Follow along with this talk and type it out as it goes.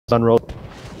on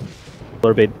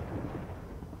rollerblade,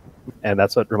 and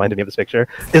that's what reminded me of this picture.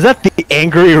 Is that the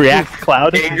angry react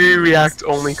cloud? Angry react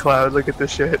only cloud. Look at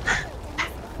this shit.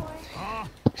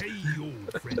 Hey,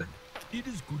 old friend. It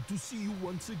is good to see you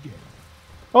once again.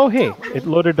 Oh hey, it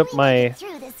loaded up my.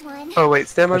 Oh wait,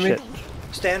 stand by me. Shit.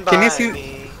 Stand by Can you see?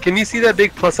 me. Can you see that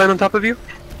big plus sign on top of you?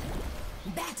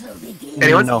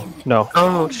 Anyone? No.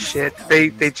 Oh shit! They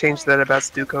changed that about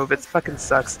Stukov. It fucking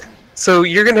sucks. So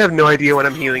you're gonna have no idea when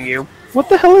I'm healing you. What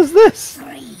the hell is this?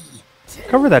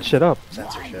 Cover that shit up.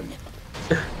 Censorship.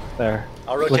 There.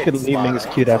 I'll Look rotate at the Li spot Ming's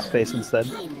around. cute ass face instead.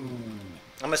 I'm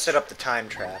gonna set up the time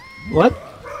trap. What?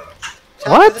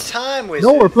 Time What? for the time wizard.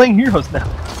 No, we're playing Heroes now.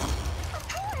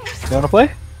 You wanna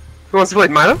play? Who wants to play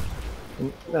Milo?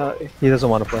 He doesn't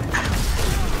want to play.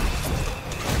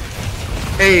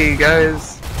 Hey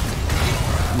guys.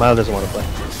 Milo doesn't want to play.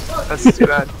 That's too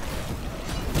bad.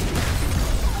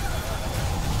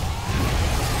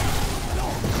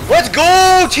 Let's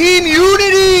go, Team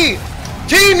Unity!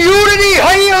 Team Unity!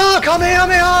 Hiya!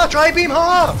 Kamehameha! Tri-beam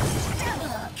ha!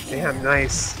 Damn,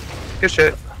 nice. Good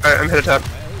shit. Alright, I'm headed top.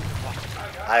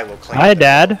 I will claim Hi, the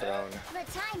Dad. throne.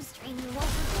 The time stream won't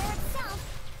repair itself.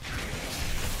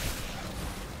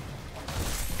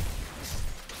 This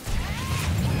way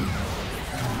again?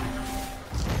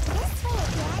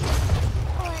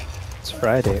 Or It's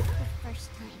Friday. the first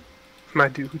time? My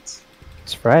dudes.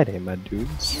 It's Friday, my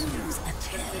dudes.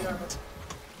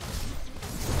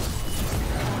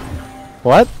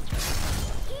 What?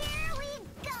 Here we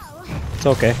go. It's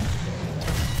okay.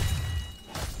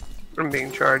 I'm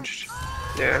being charged.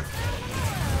 Yeah.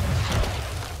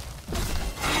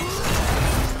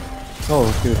 Oh,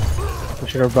 dude. We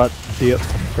should have brought the up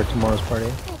for tomorrow's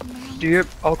party. Do you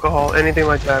have alcohol, anything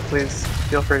like that, please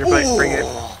feel free to bring it.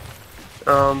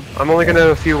 I'm only gonna have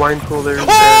a few wine coolers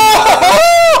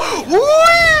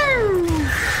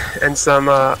and some,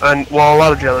 well, a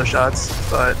lot of Jello shots,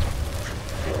 but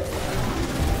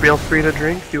feel free to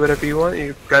drink, do whatever you want.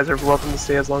 You guys are welcome to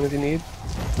stay as long as you need.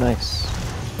 Nice.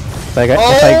 If I Oh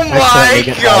accidentally get my high,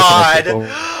 can I god! take over?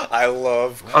 I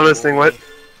love. I'm listening, what?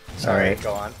 Sorry, Alright.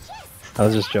 go on. I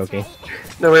was just joking.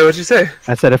 No, wait, what'd you say?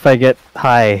 I said if I get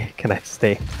high, can I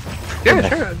stay? Yeah, Okay.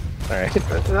 sure. Alright.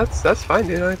 That's fine,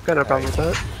 dude. I've got no problem with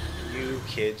that. You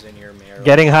kids and your marijuana.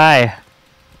 Getting high.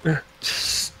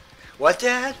 What,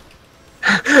 Dad?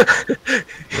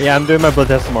 Yeah, I'm doing my blood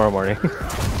test tomorrow morning.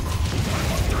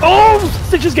 Oh!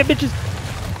 Stitches get bitches!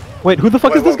 Wait, who the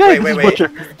fuck is this guy? wait, This is wait.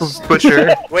 Butcher.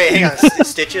 Butcher. Wait, hang on.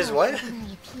 Stitches, what?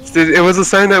 Dude, it was a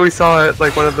sign that we saw at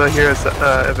like one of the Heroes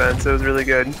events. It was really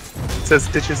good. It says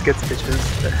Stitches gets bitches.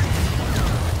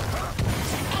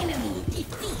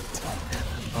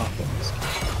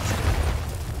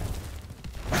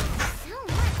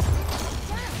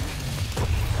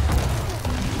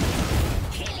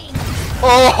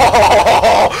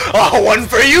 Oh, one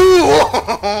for you!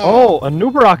 Oh, a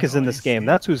Nubarok is in this game.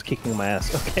 That's who's kicking my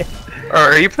ass. Okay.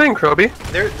 Are you playing Kroby?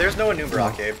 There's no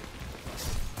Anubarak, Abe.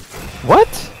 What?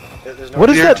 There's no What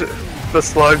is You're that? The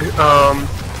slug,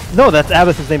 No, that's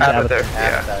Abath. His name's Abath. Abathur.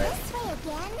 Yeah. This way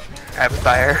again?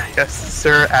 Abathur. Yes,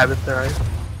 Sir Abathur.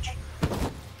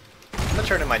 I'm gonna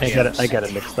turn in my I got it. DMs. I got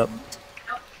it mixed up.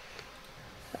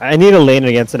 I need a lane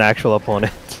against an actual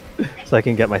opponent so I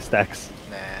can get my stacks.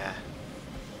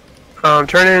 Nah.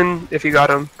 Turn in if you got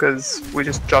him, because we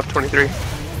just dropped 23. Time to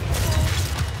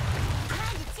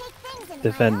take things in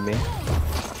Defend my me. own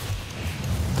hands.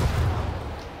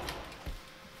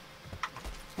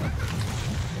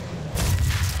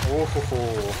 Ooh,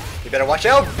 you better watch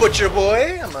out, Butcher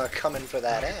Boy! I'm coming for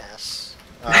that ass.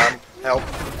 Help.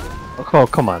 Oh,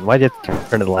 come on. Why did you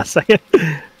turn to the last second?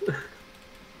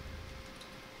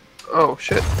 Oh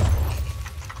shit.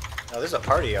 Oh, there's a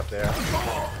party up there.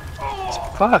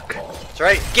 Fuck. That's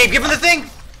right. Gabe, give him the thing!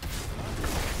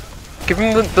 Give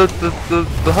him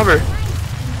the hover.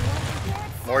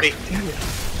 Morty.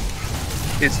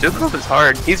 Dude, Stukov is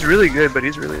hard. He's really good, but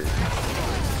he's really...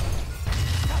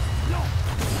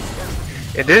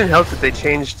 It didn't help that they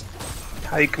changed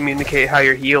how you communicate how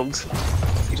you're healed.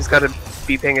 You just gotta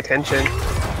be paying attention.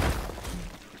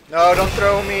 No, don't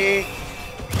throw me.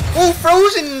 Oh,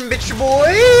 frozen, bitch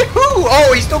boy! Ooh,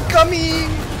 oh, he's still coming!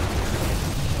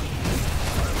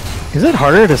 Is it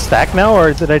harder to stack now,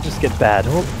 or did I just get bad?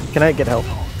 Oh, can I get help?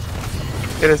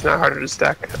 It is not harder to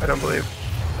stack, I don't believe.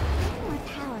 More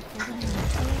powerful than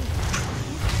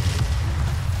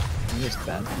I'm just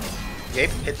bad. Gabe,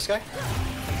 hit this guy.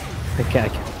 I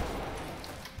can't.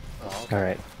 Oh,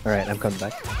 okay. Alright, I'm coming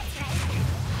back.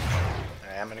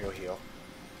 Alright, I'm gonna go heal.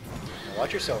 Now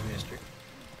watch yourself, mister.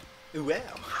 Ooh, wow.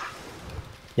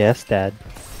 Yes, Dad.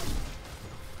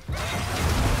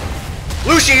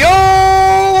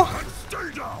 Lucio!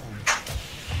 Stay down.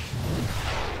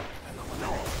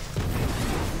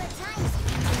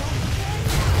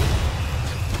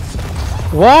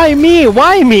 Why me?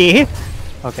 Why me?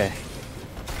 Okay.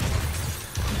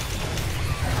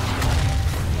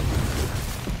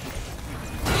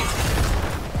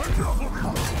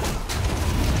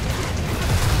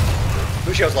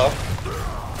 Lucio's low.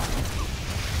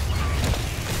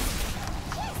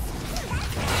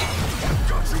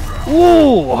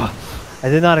 Ooh! I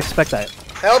did not expect that.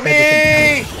 Help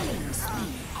me!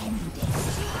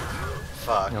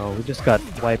 Fuck. No, we just got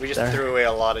wiped We just there. threw away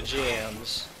a lot of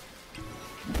gems.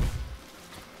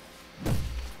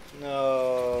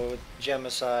 No,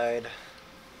 gemicide.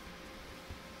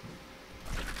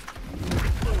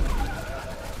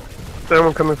 Is there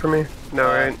anyone coming for me? No,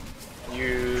 right?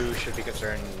 You should be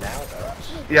concerned now, though.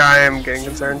 Yeah, I am getting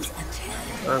concerned.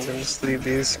 I'm gonna just leave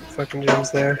these fucking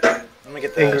gems there. I'm gonna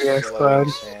get the Angry X Cloud.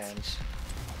 and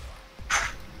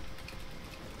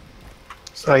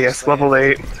Oh yes, level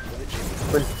 8.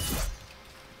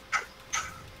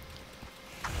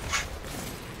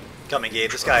 Coming, Gabe.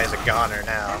 This guy is a goner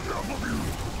now.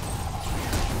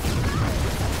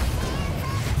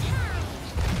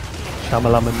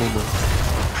 Shamalama Mumu.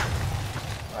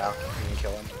 Wow, you can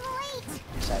kill him.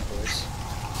 Sad boys.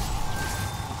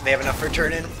 They have enough for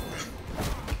turn in.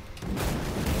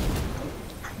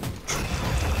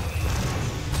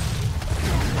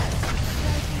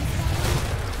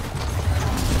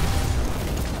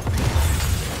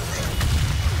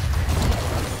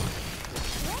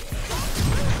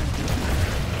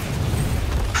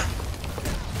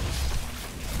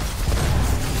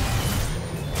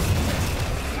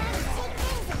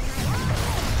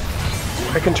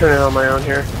 I can turn it on my own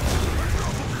here.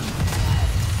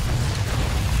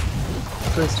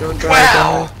 Please don't drive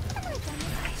Wow! down.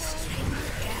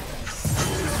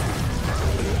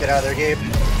 Get out of there, Gabe.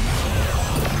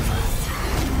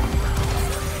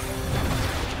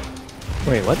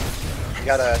 Wait, what? You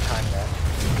gotta time that.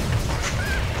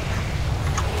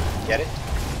 Get it?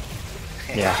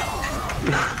 Yeah.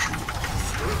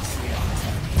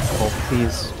 Oh,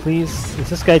 please, please. Is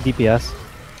this guy DPS?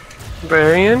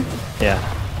 Varian? Yeah.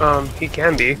 He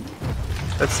can be.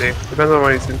 Let's see. Depends on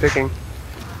what he's been picking.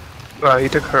 He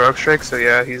took Heroic Strike, so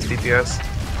yeah, he's DPS.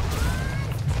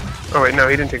 Oh wait, no,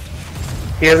 he didn't take...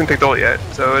 He hasn't picked ult yet,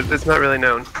 so it's not really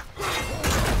known.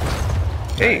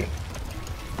 Hey!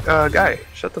 Guy,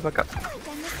 shut the fuck up.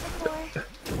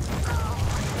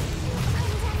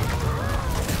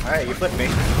 Alright, you flipped me.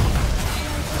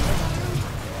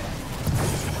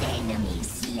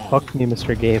 Fuck me,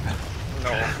 Mr. Gabe.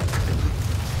 No.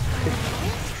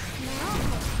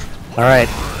 Alright,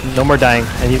 no more dying.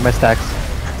 I need my stacks.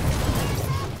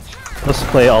 Let's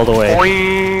play all the way.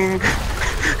 Boing!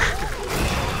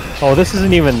 Oh, this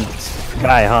isn't even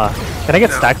guy, huh? Can I get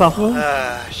No. stacks off of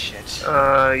him? Shit.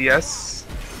 Yes.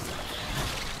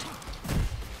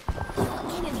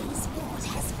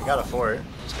 We got a fort.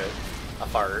 That's good. A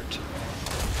fart.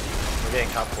 We're getting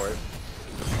top fort.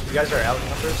 You guys are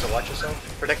outnumbered, so watch yourself.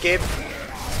 Protect Gabe.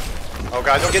 Oh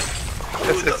god, don't get...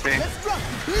 It's me.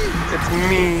 It's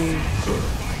me.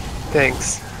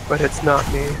 Thanks, but it's not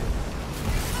me.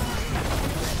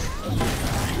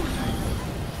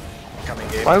 Coming,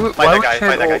 Gabe. Why would Fight that guy, I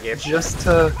fight that guy, ult Gabe. just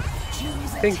to...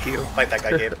 Thank you. Fight that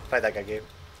guy, Gabe. Fight that guy, Gabe.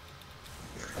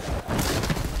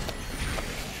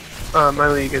 My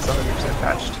league is 100%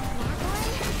 patched.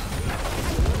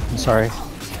 I'm sorry.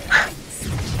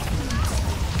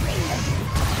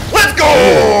 Let's go!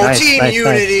 Oh, nice, Team nice,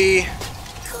 Unity!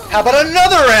 How about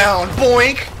another round,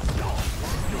 boink?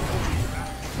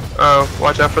 Oh,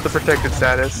 watch out for the protected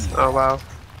status. Oh wow.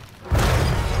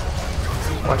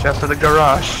 Watch out for the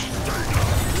garage.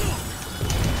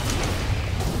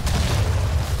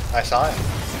 I saw it.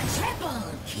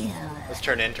 Let's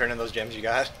turn in those gems you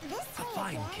got. A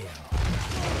fine kill.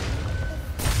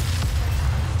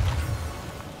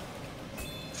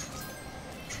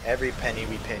 Every penny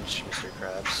we pinch, Mr.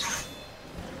 Krabs.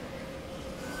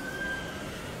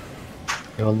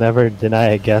 You'll never deny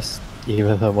a guest,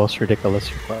 even the most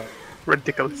ridiculous request.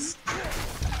 Ridiculous.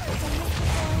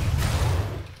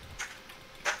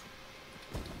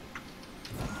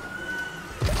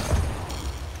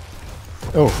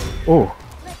 Oh, oh.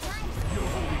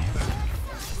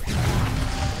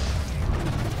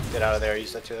 Get out of there, I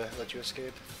used that to let you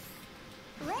escape.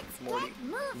 Morty.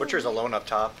 Butcher's alone up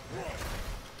top.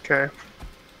 Okay.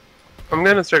 I'm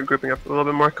gonna start grouping up a little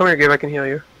bit more. Come here, Gabe, I can heal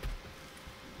you.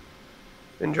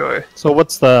 Enjoy. So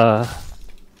what's the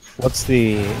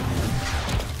thing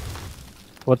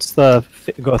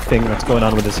that's going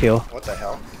on with his heal? What the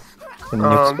hell? Can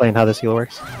you explain how this heal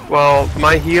works? Well,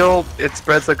 my heal, it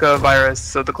spreads like a virus,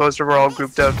 so the closer we're all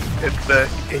grouped up, it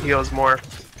heals more.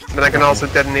 Then I can also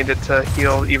detonate it to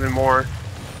heal even more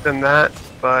than that,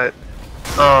 but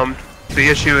the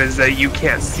issue is that you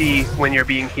can't see when you're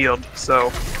being healed, so...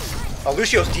 Oh,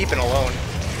 Lucio's deep and alone.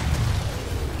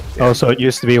 Oh, so it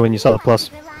used to be when you saw the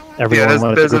plus, everyone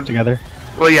wanted to group together?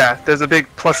 Well, yeah, there's a big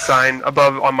plus sign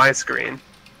above on my screen,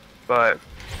 but...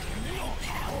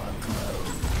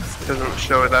 it doesn't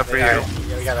show that for you.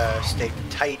 Yeah, we gotta stay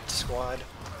tight, squad.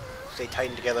 Stay tight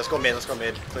and together. Let's go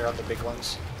mid, Clear out the big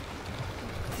ones.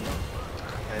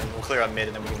 And we'll clear out mid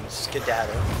and then we can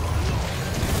skedaddle.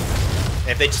 And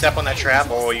if they step on that trap,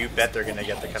 oh, you bet they're gonna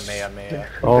get the Kamehameha.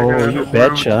 Oh, you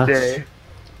betcha. Alright,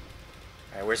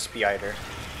 where's Spider?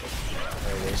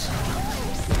 There it is.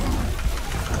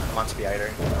 Come on,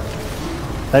 Spider.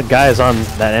 That guy is on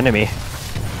that enemy.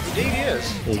 Indeed he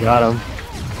is. You got him.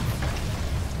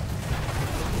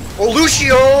 Oh,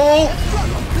 Lucio!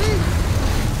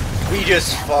 We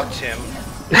just fucked him.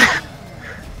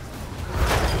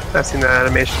 I've seen that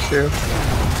animation too.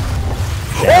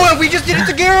 Oh, and we just did it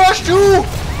to Garrosh too!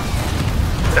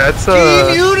 That's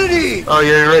Team Unity! Oh,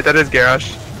 yeah, you're right, that is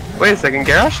Garrosh. Wait a second,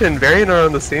 Garrosh and Varian are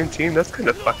on the same team? That's kind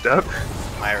of fucked up.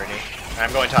 Irony.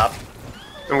 I'm going top.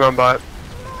 I'm going bot.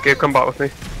 Gabe, come bot with me.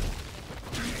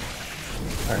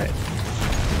 Alright.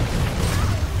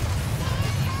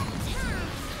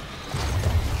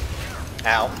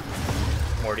 Ow.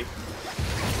 Morty.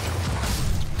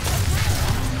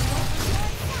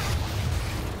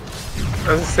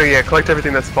 I was gonna say, yeah, collect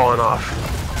everything that's fallen off.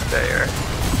 There.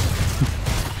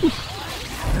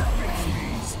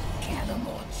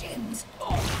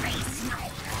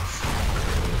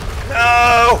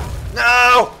 No!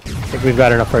 No! I think we've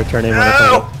got enough for a turn in.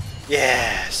 No!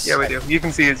 Yes! Yeah, we do. You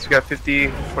can see it's got 50,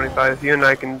 25. You and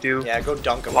I can do Yeah, go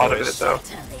dunk a him, lot of boys. it, though.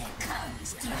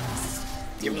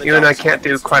 Give him the You and I dunks. can't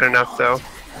do quite enough, though.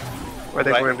 I think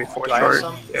Do I- we're gonna be 4 do I have short.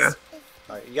 some? Yeah.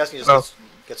 Alright, you guys can just Oh.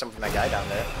 get some from that guy down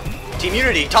there. Team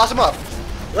Unity, toss him up!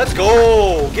 Let's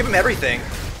go! Give him everything.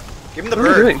 Give him the What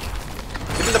are bird. we doing?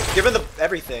 Give him the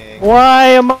everything. Why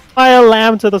am I a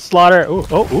lamb to the slaughter? Ooh,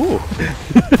 oh, ooh.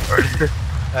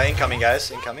 Incoming, guys.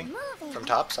 Incoming. From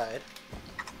top side.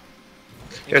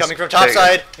 Yes, Incoming from top there you go.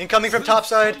 side. Incoming from top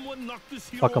side.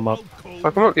 Fuck him up.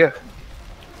 Fuck him up, yeah.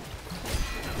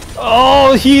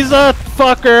 Oh, he's a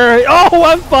fucker. Oh,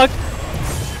 I'm fucked.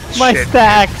 My Shit.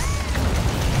 stacks.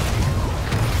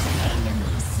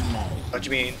 What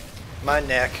you mean? My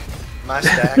neck. My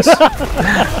stacks.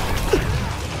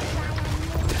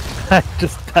 I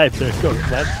just died there. Go,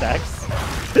 my stacks.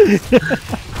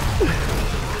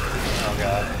 Oh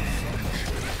god.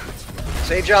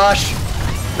 Save Josh!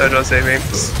 No, don't save me.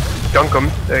 Just dunk him.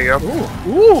 There you go.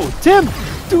 Ooh, Tim,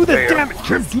 do the There you go. damage.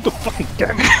 Tim, do the fucking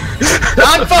damage.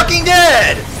 I'm fucking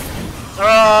dead!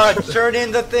 Turn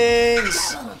in the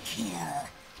things!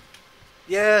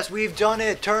 Yes, we've done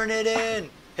it! Turn it in!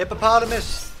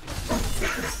 Hippopotamus!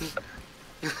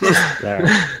 There.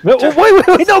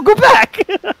 Wait, no, go back.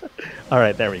 All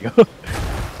right, there we go.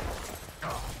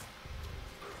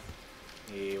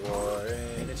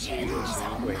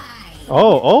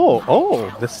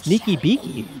 Oh, the sneaky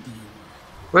beaky.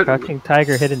 What? Crouching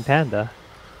tiger, hidden panda.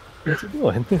 What's he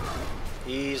doing?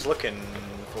 He's looking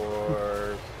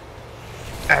for...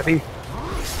 Abby.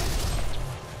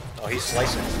 Oh, he's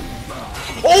slicing.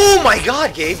 Oh my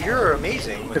god, Gabe, you're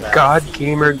amazing with The that. God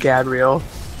Gamer Gadriel.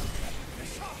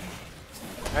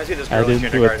 I see this I girl in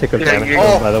didn't do a kindergarten. tick of Yeah, damage, you- to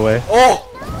him, by the way. Oh!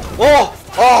 Oh!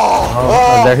 Oh!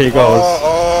 Oh, and there he goes.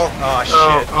 Oh, shit.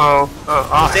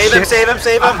 Oh, Save shit. him, save him,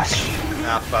 save him! Ah, shit.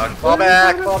 Ah, fuck. Fall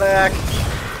back, fall back.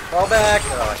 Fall back.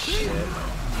 Oh, shit.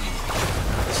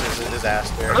 This is a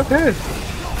disaster. Okay.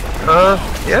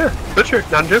 Yeah. Butcher,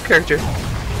 not a joke character.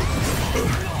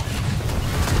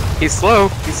 He's slow.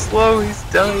 He's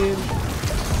dying.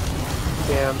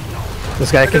 Damn.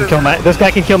 This guy can kill This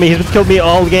guy can kill me. He's killed me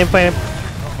all the game plan.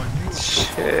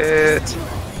 Shit.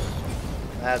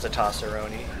 That's a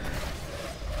tosseroni.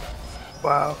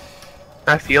 Wow.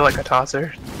 I feel like a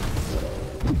tosser.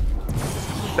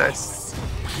 Nice.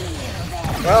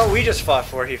 Well, we just fought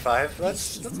 45.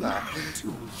 Let's not.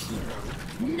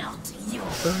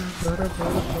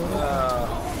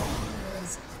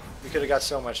 We could have got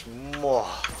so much more.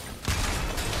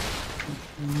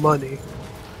 Money.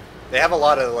 They have a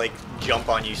lot of like jump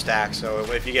on you stacks, so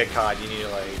if you get caught, you need to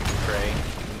like pray.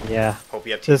 Yeah. Hope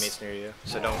you have This- teammates near you,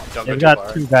 so don't go They've too got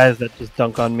far. 2 guys that just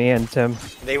dunk on me and Tim.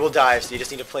 They will dive, so you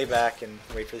just need to play back and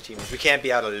wait for the teammates. We can't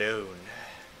be out alone.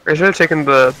 I should have taken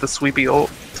the sweepy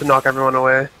ult to knock everyone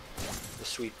away. The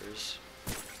sweepers.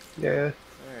 Yeah.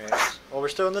 Alright. Well, we're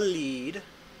still in the lead.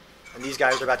 And these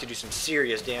guys are about to do some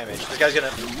serious damage. This guy's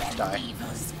gonna die.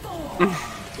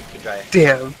 Good try.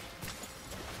 Damn.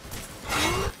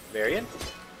 Varian?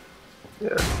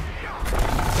 Yeah.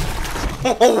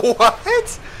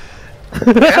 What?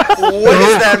 What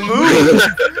is that move?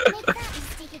 Make that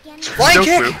mistake again. Flying No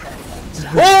kick! clue.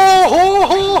 Oh, ho,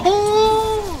 ho, ho!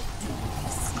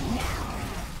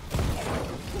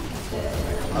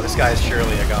 Oh, this guy is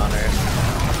surely a goner.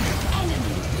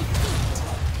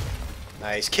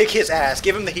 Nice. Kick his ass.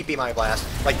 Give him the Heapy My Blast.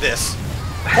 Like this.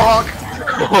 Bonk!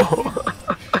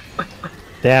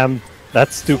 Damn,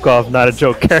 that's Stukov, not a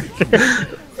joke character.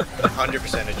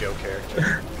 100% a joke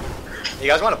character. You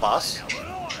guys want a boss?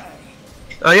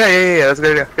 Oh yeah. That's a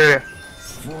good idea. Good idea.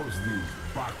 Force these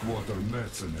backwater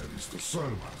mercenaries to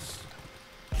serve us.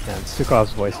 Man,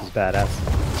 Stukov's voice is badass.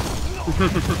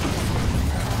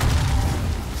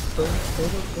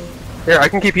 Here, I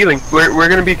can keep healing. We're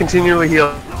gonna be continually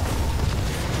healed.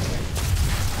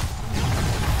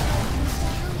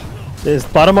 Is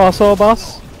bottom also a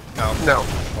boss? No. No.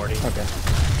 40. Okay.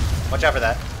 Watch out for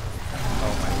that.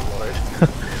 Oh my lord.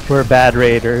 We're bad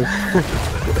raiders.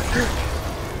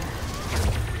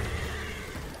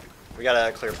 We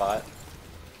gotta clear bot.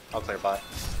 I'll clear bot.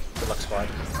 Good luck, squad.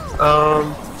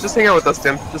 Just hang out with us,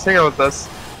 Tim. Just hang out with us.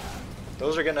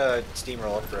 Those are gonna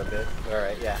steamroll up for a bit.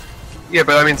 Alright, yeah. Yeah,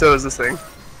 but I mean, so is this thing.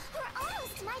 We're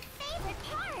almost to my favorite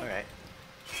part. Alright.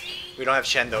 We don't have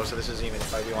Shen though, so this isn't even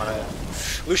like we wanna...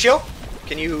 Lucio?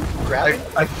 Can you grab him?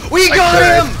 We got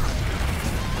him!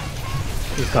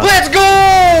 He's gone. Let's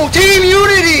go! Team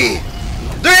Unity!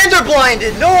 They're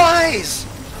ender-blinded! No eyes!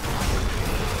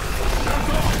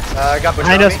 Got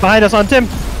Behind us on Tim!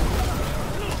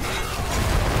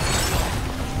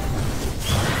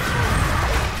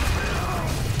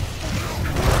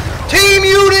 Team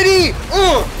Unity!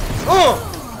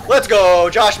 Let's go!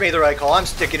 Josh made the right call. I'm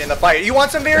sticking in the fight. You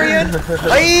want some Varian?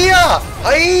 Hiya!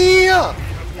 Hiya!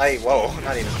 Hey, whoa,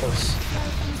 not even close.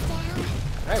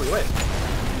 Alright, we win.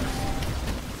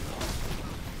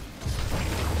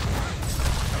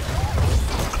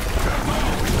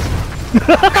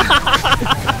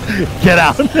 Get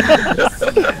out!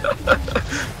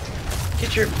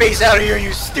 Get your face out of here,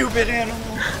 you stupid animal!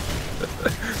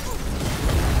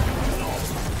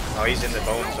 Oh, he's in the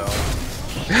bone zone.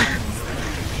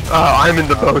 Oh, I'm in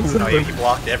the bone zone. Oh, he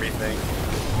blocked everything.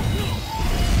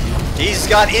 He's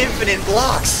got infinite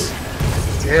blocks!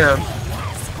 Damn.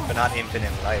 But not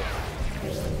infinite life.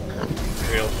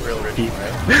 Real repeat,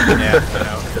 right? Yeah, I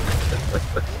know.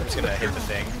 I'm just gonna hit the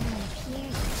thing.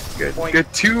 Good. Boink.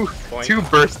 Good. Two Boink.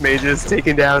 burst mages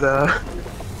taking down the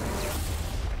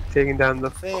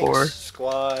Thanks, core.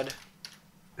 squad.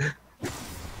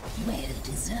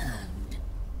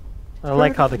 I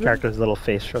like how the character's little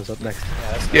face shows up next.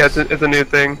 Yeah, that's Yeah, nice. it's a new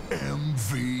thing.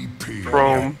 MVP.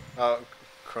 Chrome.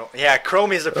 Chrome. Yeah,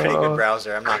 Chrome is a pretty good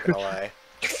browser, I'm not gonna lie.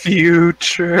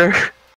 Future.